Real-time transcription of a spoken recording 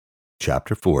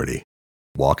Chapter 40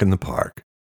 Walk in the Park.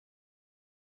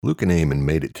 Luke and Eamon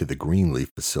made it to the Greenleaf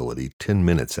facility 10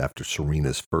 minutes after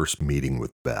Serena's first meeting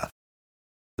with Beth.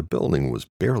 The building was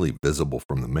barely visible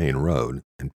from the main road,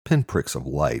 and pinpricks of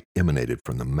light emanated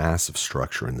from the massive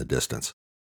structure in the distance.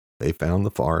 They found the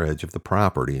far edge of the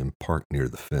property and parked near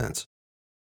the fence.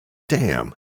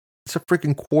 "Damn! It's a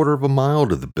freaking quarter of a mile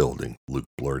to the building," Luke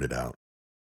blurted out.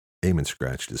 Eamon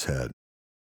scratched his head.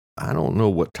 "I don't know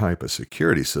what type of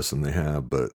security system they have,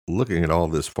 but looking at all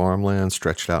this farmland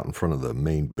stretched out in front of the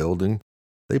main building,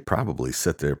 they probably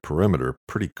set their perimeter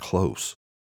pretty close.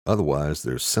 Otherwise,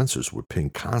 their sensors would ping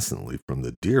constantly from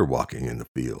the deer walking in the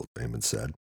field," Eamon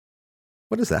said.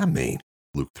 "What does that mean?"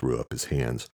 Luke threw up his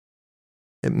hands.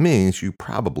 "It means you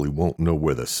probably won't know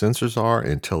where the sensors are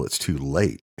until it's too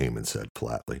late," Eamon said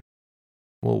flatly.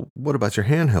 "Well, what about your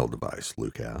handheld device?"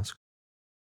 Luke asked.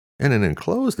 "In an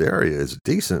enclosed area is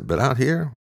decent, but out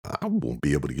here, I won't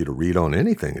be able to get a read on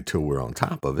anything until we're on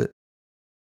top of it."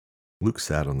 Luke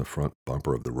sat on the front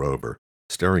bumper of the Rover,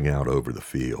 staring out over the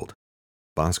field.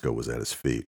 Bosco was at his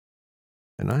feet.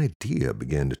 An idea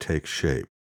began to take shape.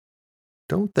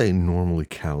 "Don't they normally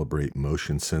calibrate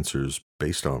motion sensors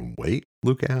based on weight?"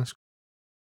 Luke asked.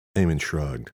 Eamon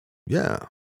shrugged. "Yeah,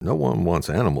 no one wants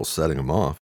animals setting them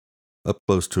off. Up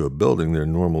close to a building, they're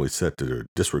normally set to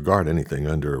disregard anything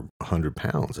under 100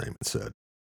 pounds, Eamon said.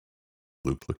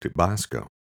 Luke looked at Bosco.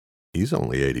 "He's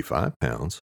only 85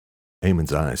 pounds.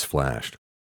 Eamon's eyes flashed.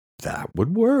 "That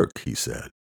would work," he said.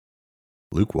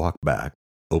 Luke walked back,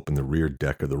 opened the rear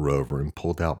deck of the Rover, and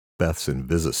pulled out Beth's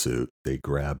Invisi-suit they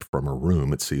grabbed from her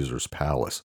room at Caesar's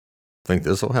Palace. "Think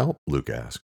this'll help?" Luke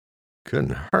asked.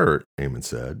 "Couldn't hurt," Eamon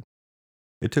said.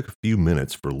 It took a few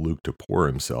minutes for Luke to pour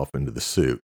himself into the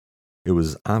suit. It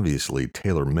was obviously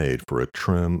tailor-made for a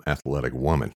trim, athletic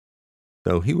woman.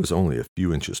 Though he was only a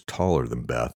few inches taller than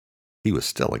Beth, he was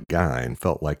still a guy and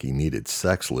felt like he needed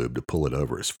sex lube to pull it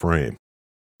over his frame.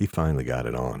 He finally got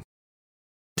it on.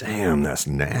 "Damn, that's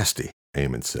nasty,"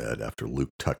 Eamon said after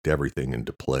Luke tucked everything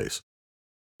into place.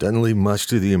 "Doesn't leave much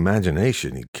to the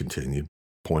imagination," he continued,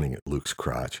 pointing at Luke's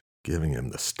crotch, giving him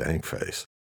the stank face.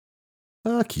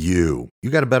 "Fuck you.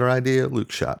 You got a better idea?"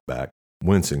 Luke shot back,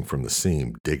 wincing from the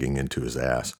seam digging into his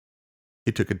ass.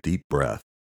 He took a deep breath.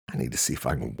 "I need to see if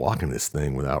I can walk in this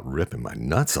thing without ripping my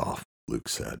nuts off," Luke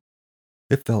said.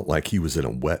 It felt like he was in a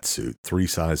wetsuit 3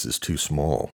 sizes too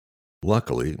small.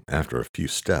 Luckily, after a few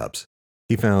steps,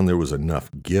 he found there was enough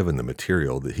give in the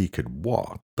material that he could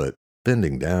walk, but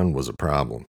bending down was a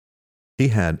problem. He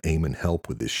had Eamon help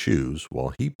with his shoes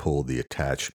while he pulled the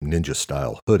attached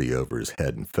ninja-style hoodie over his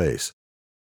head and face.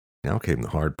 Now came the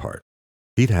hard part.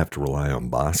 He'd have to rely on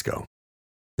Bosco.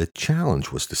 The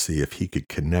challenge was to see if he could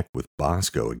connect with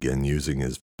Bosco again using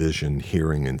his vision,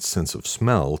 hearing, and sense of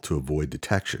smell to avoid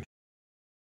detection.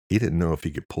 He didn't know if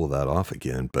he could pull that off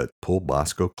again, but pulled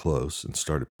Bosco close and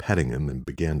started petting him and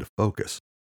began to focus.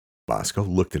 Bosco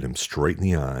looked at him straight in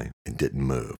the eye and didn't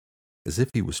move, as if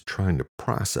he was trying to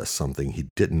process something he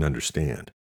didn't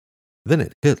understand. Then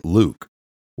it hit Luke.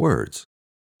 Words.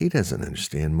 He doesn't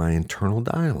understand my internal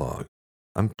dialogue.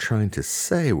 I'm trying to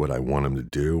say what I want him to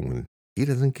do when he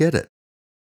doesn't get it.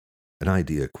 An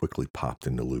idea quickly popped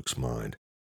into Luke's mind.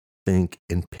 Think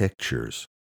in pictures.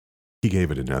 He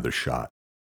gave it another shot,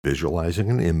 visualizing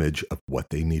an image of what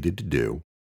they needed to do,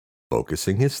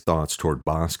 focusing his thoughts toward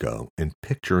Bosco and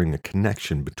picturing a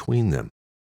connection between them.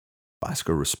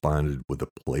 Bosco responded with a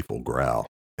playful growl,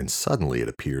 and suddenly it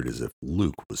appeared as if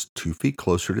Luke was 2 feet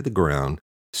closer to the ground,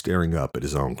 staring up at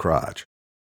his own crotch.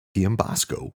 He and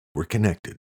Bosco were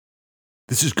connected.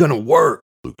 "This is gonna work!"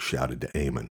 Luke shouted to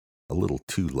Eamon, a little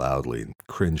too loudly, and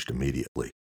cringed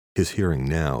immediately. His hearing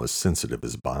now as sensitive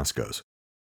as Bosco's.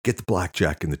 "Get the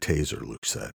blackjack and the taser," Luke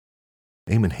said.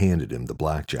 Eamon handed him the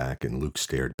blackjack, and Luke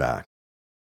stared back.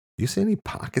 "You see any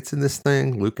pockets in this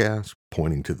thing?" Luke asked,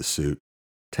 pointing to the suit.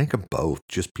 "Take 'em both.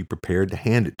 Just be prepared to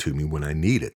hand it to me when I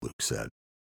need it," Luke said.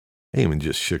 Eamon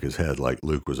just shook his head like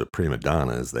Luke was a prima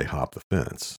donna as they hopped the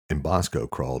fence, and Bosco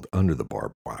crawled under the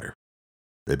barbed wire.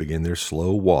 They began their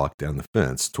slow walk down the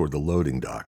fence toward the loading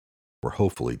dock, where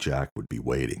hopefully Jack would be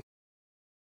waiting.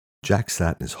 Jack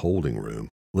sat in his holding room,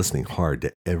 listening hard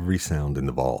to every sound in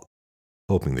the vault,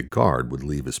 hoping the guard would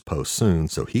leave his post soon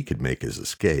so he could make his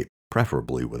escape,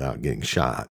 preferably without getting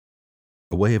shot.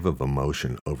 A wave of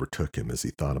emotion overtook him as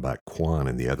he thought about Quan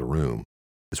in the other room,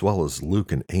 as well as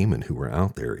Luke and Eamon who were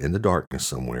out there in the darkness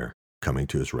somewhere, coming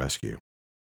to his rescue.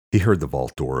 He heard the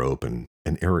vault door open,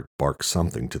 and Eric barked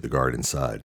something to the guard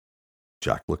inside.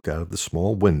 Jack looked out of the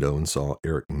small window and saw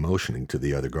Eric motioning to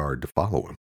the other guard to follow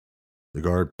him. The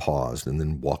guard paused and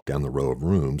then walked down the row of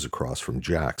rooms across from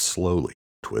Jack slowly,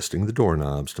 twisting the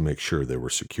doorknobs to make sure they were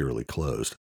securely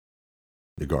closed.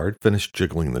 The guard finished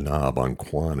jiggling the knob on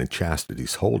Quan and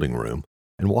Chastity's holding room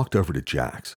and walked over to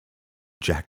Jack's.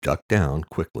 Jack ducked down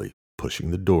quickly,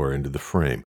 pushing the door into the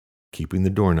frame, keeping the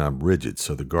doorknob rigid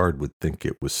so the guard would think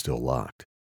it was still locked.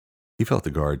 He felt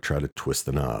the guard try to twist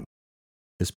the knob.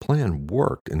 His plan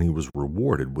worked, and he was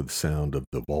rewarded with the sound of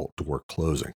the vault door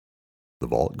closing, the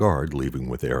vault guard leaving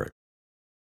with Eric.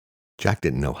 Jack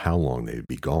didn't know how long they'd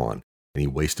be gone, and he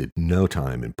wasted no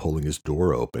time in pulling his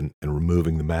door open and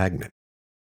removing the magnet.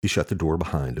 He shut the door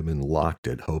behind him and locked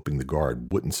it, hoping the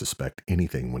guard wouldn't suspect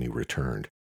anything when he returned.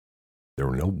 There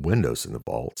were no windows in the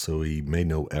vault, so he made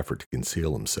no effort to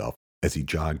conceal himself as he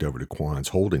jogged over to Quan's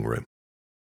holding room.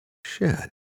 Shit,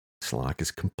 this lock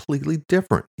is completely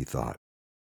different, he thought.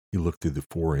 He looked through the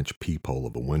 4-inch peephole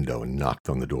of a window and knocked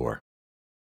on the door.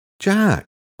 Jack,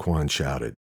 Quan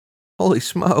shouted. Holy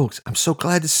smokes, I'm so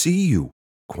glad to see you.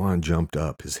 Quan jumped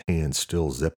up, his hand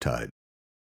still zip-tied.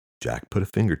 Jack put a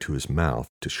finger to his mouth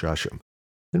to shush him,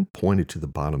 then pointed to the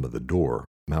bottom of the door,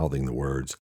 mouthing the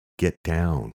words, "Get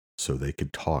down," so they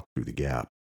could talk through the gap.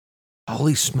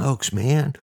 Holy smokes,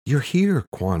 man, you're here,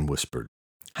 Quan whispered.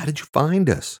 How did you find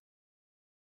us?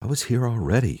 I was here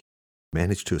already.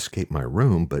 Managed to escape my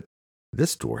room, but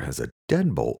this door has a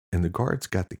deadbolt, and the guard's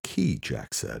got the key,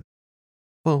 Jack said.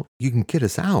 Well, you can get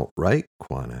us out, right?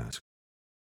 Quan asked.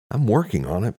 I'm working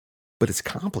on it, but it's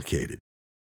complicated.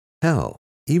 Hell,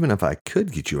 even if I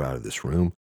could get you out of this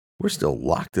room, we're still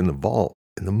locked in the vault,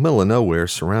 in the middle of nowhere,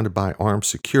 surrounded by armed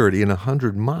security and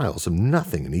 100 miles of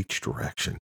nothing in each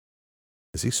direction.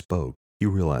 As he spoke, he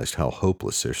realized how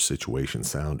hopeless their situation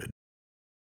sounded.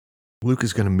 Luke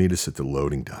is going to meet us at the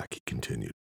loading dock, he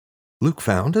continued. Luke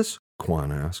found us?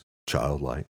 Quan asked,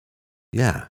 childlike.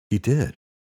 Yeah, he did.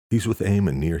 He's with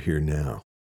Eamon near here now.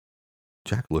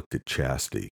 Jack looked at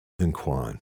Chastity, then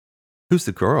Quan. Who's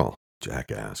the girl?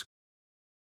 Jack asked.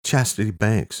 Chastity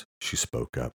Banks, she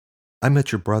spoke up. I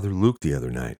met your brother Luke the other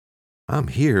night. I'm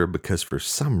here because for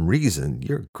some reason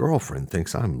your girlfriend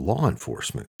thinks I'm law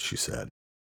enforcement, she said.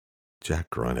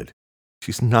 Jack grunted.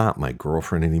 She's not my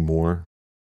girlfriend anymore.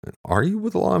 Are you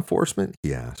with law enforcement?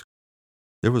 He asked.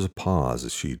 There was a pause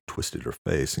as she twisted her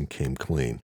face and came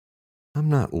clean. I'm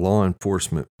not law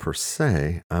enforcement per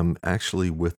se. I'm actually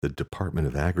with the Department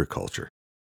of Agriculture.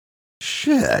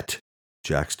 Shit!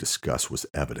 Jack's disgust was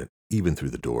evident, even through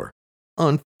the door.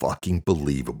 Unfucking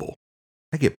believable.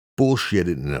 I get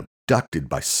bullshitted and abducted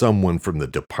by someone from the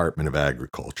Department of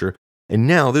Agriculture, and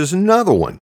now there's another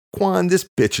one. Quan, this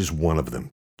bitch is one of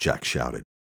them, Jack shouted.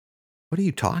 What are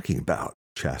you talking about?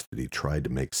 Chastity tried to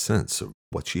make sense of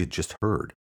what she had just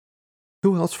heard.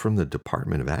 Who else from the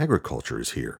Department of Agriculture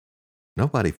is here?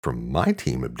 Nobody from my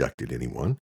team abducted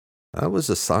anyone. I was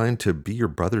assigned to be your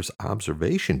brother's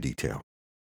observation detail.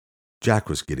 Jack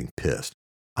was getting pissed.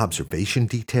 Observation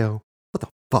detail? What the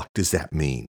fuck does that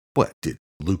mean? What, did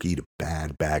Luke eat a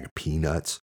bad bag of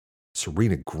peanuts?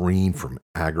 Serena Green from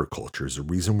Agriculture is the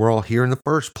reason we're all here in the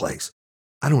first place.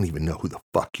 I don't even know who the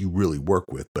fuck you really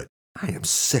work with, but I am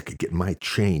sick of getting my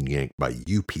chain yanked by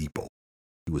you people.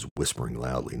 He was whispering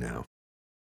loudly now.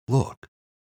 Look,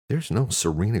 there's no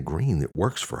Serena Green that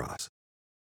works for us.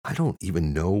 I don't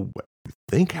even know what you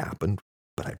think happened,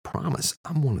 but I promise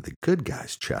I'm one of the good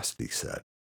guys, Chastity said.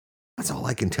 That's all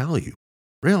I can tell you.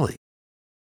 Really?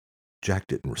 Jack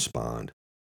didn't respond.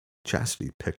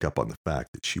 Chastity picked up on the fact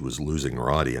that she was losing her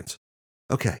audience.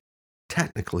 Okay,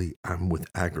 technically I'm with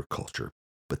Agriculture,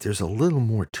 but there's a little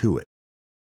more to it.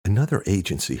 Another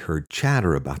agency heard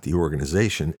chatter about the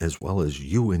organization as well as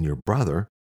you and your brother,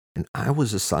 and I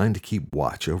was assigned to keep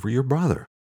watch over your brother.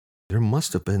 There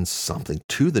must have been something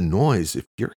to the noise if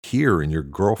you're here and your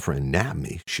girlfriend nabbed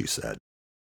me, she said.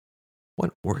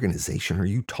 What organization are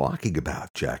you talking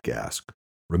about? Jack asked,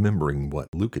 remembering what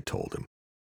Luke had told him.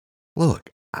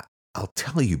 Look, I'll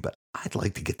tell you, but I'd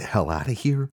like to get the hell out of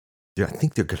here. I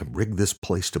think they're going to rig this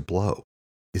place to blow.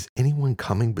 Is anyone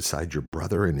coming beside your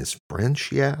brother and his friends?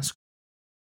 She asked.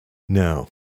 No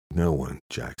one,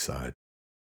 Jack sighed.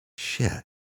 Shit,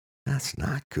 that's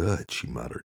not good, she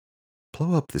muttered.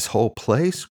 Blow up this whole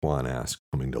place? Quan asked,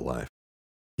 coming to life.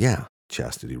 Yeah,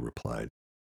 Chastity replied.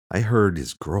 I heard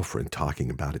his girlfriend talking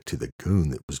about it to the goon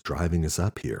that was driving us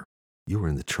up here. You were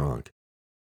in the trunk.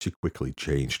 She quickly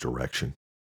changed direction.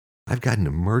 I've got an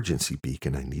emergency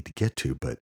beacon I need to get to,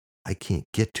 but I can't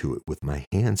get to it with my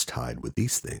hands tied with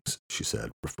these things, she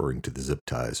said, referring to the zip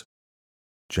ties.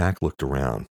 Jack looked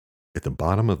around. At the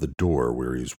bottom of the door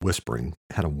where he was whispering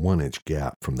had a 1-inch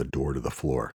gap from the door to the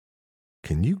floor.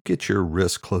 Can you get your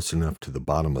wrist close enough to the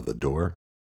bottom of the door?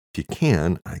 If you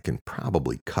can, I can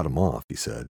probably cut 'em off, he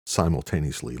said,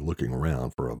 simultaneously looking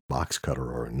around for a box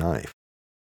cutter or a knife.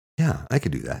 Yeah, I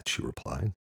could do that, she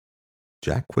replied.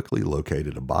 Jack quickly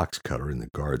located a box cutter in the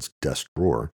guard's desk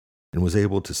drawer and was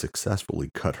able to successfully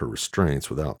cut her restraints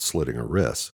without slitting her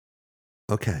wrists.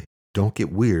 Okay, don't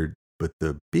get weird, but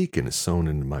the beacon is sewn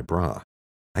into my bra.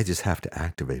 I just have to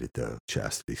activate it, though,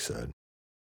 Chastity said.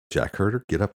 Jack heard her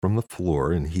get up from the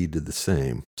floor, and he did the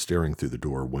same, staring through the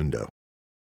door window.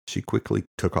 She quickly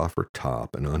took off her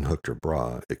top and unhooked her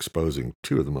bra, exposing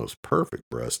two of the most perfect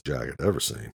breasts Jack had ever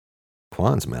seen.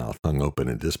 Quan's mouth hung open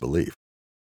in disbelief.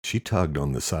 She tugged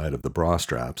on the side of the bra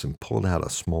straps and pulled out a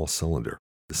small cylinder,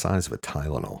 the size of a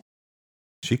Tylenol.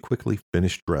 She quickly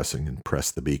finished dressing and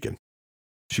pressed the beacon.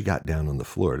 She got down on the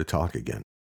floor to talk again.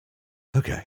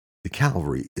 Okay, the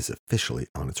cavalry is officially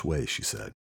on its way, she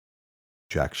said.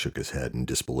 Jack shook his head in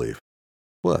disbelief.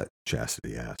 What?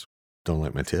 Chastity asked. Don't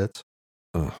like my tits?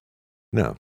 Ugh.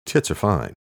 No, tits are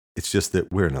fine. It's just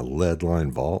that we're in a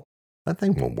lead-lined vault. That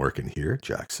thing won't work in here,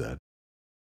 Jack said.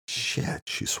 Shit,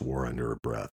 she swore under her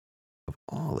breath. Of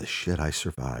all the shit I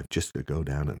survived just to go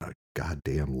down in a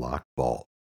goddamn locked vault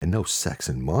and no sex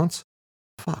in months?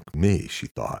 Fuck me, she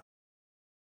thought.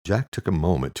 Jack took a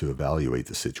moment to evaluate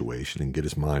the situation and get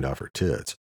his mind off her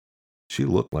tits. She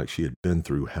looked like she had been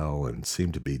through hell and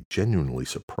seemed to be genuinely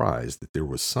surprised that there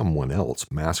was someone else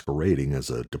masquerading as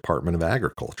a Department of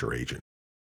Agriculture agent.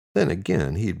 Then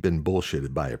again, he'd been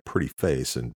bullshitted by a pretty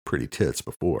face and pretty tits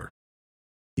before.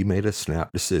 He made a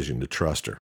snap decision to trust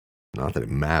her. Not that it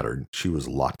mattered, she was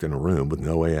locked in a room with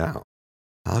no way out.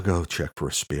 I'll go check for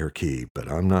a spare key, but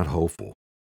I'm not hopeful.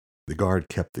 The guard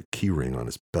kept the key ring on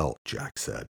his belt, Jack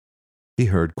said. He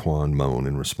heard Quan moan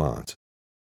in response.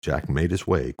 Jack made his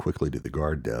way quickly to the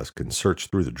guard desk and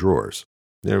searched through the drawers.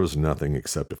 There was nothing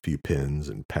except a few pins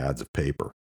and pads of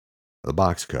paper. The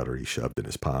box cutter he shoved in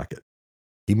his pocket.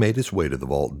 He made his way to the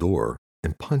vault door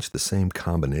and punched the same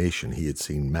combination he had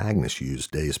seen Magnus use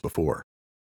days before.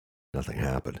 Nothing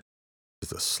happened.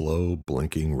 Just a slow,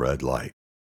 blinking red light.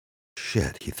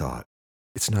 Shit, he thought.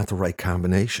 It's not the right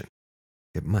combination.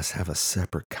 It must have a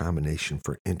separate combination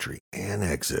for entry and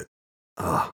exit.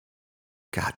 God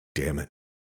damn it.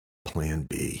 Plan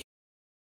B.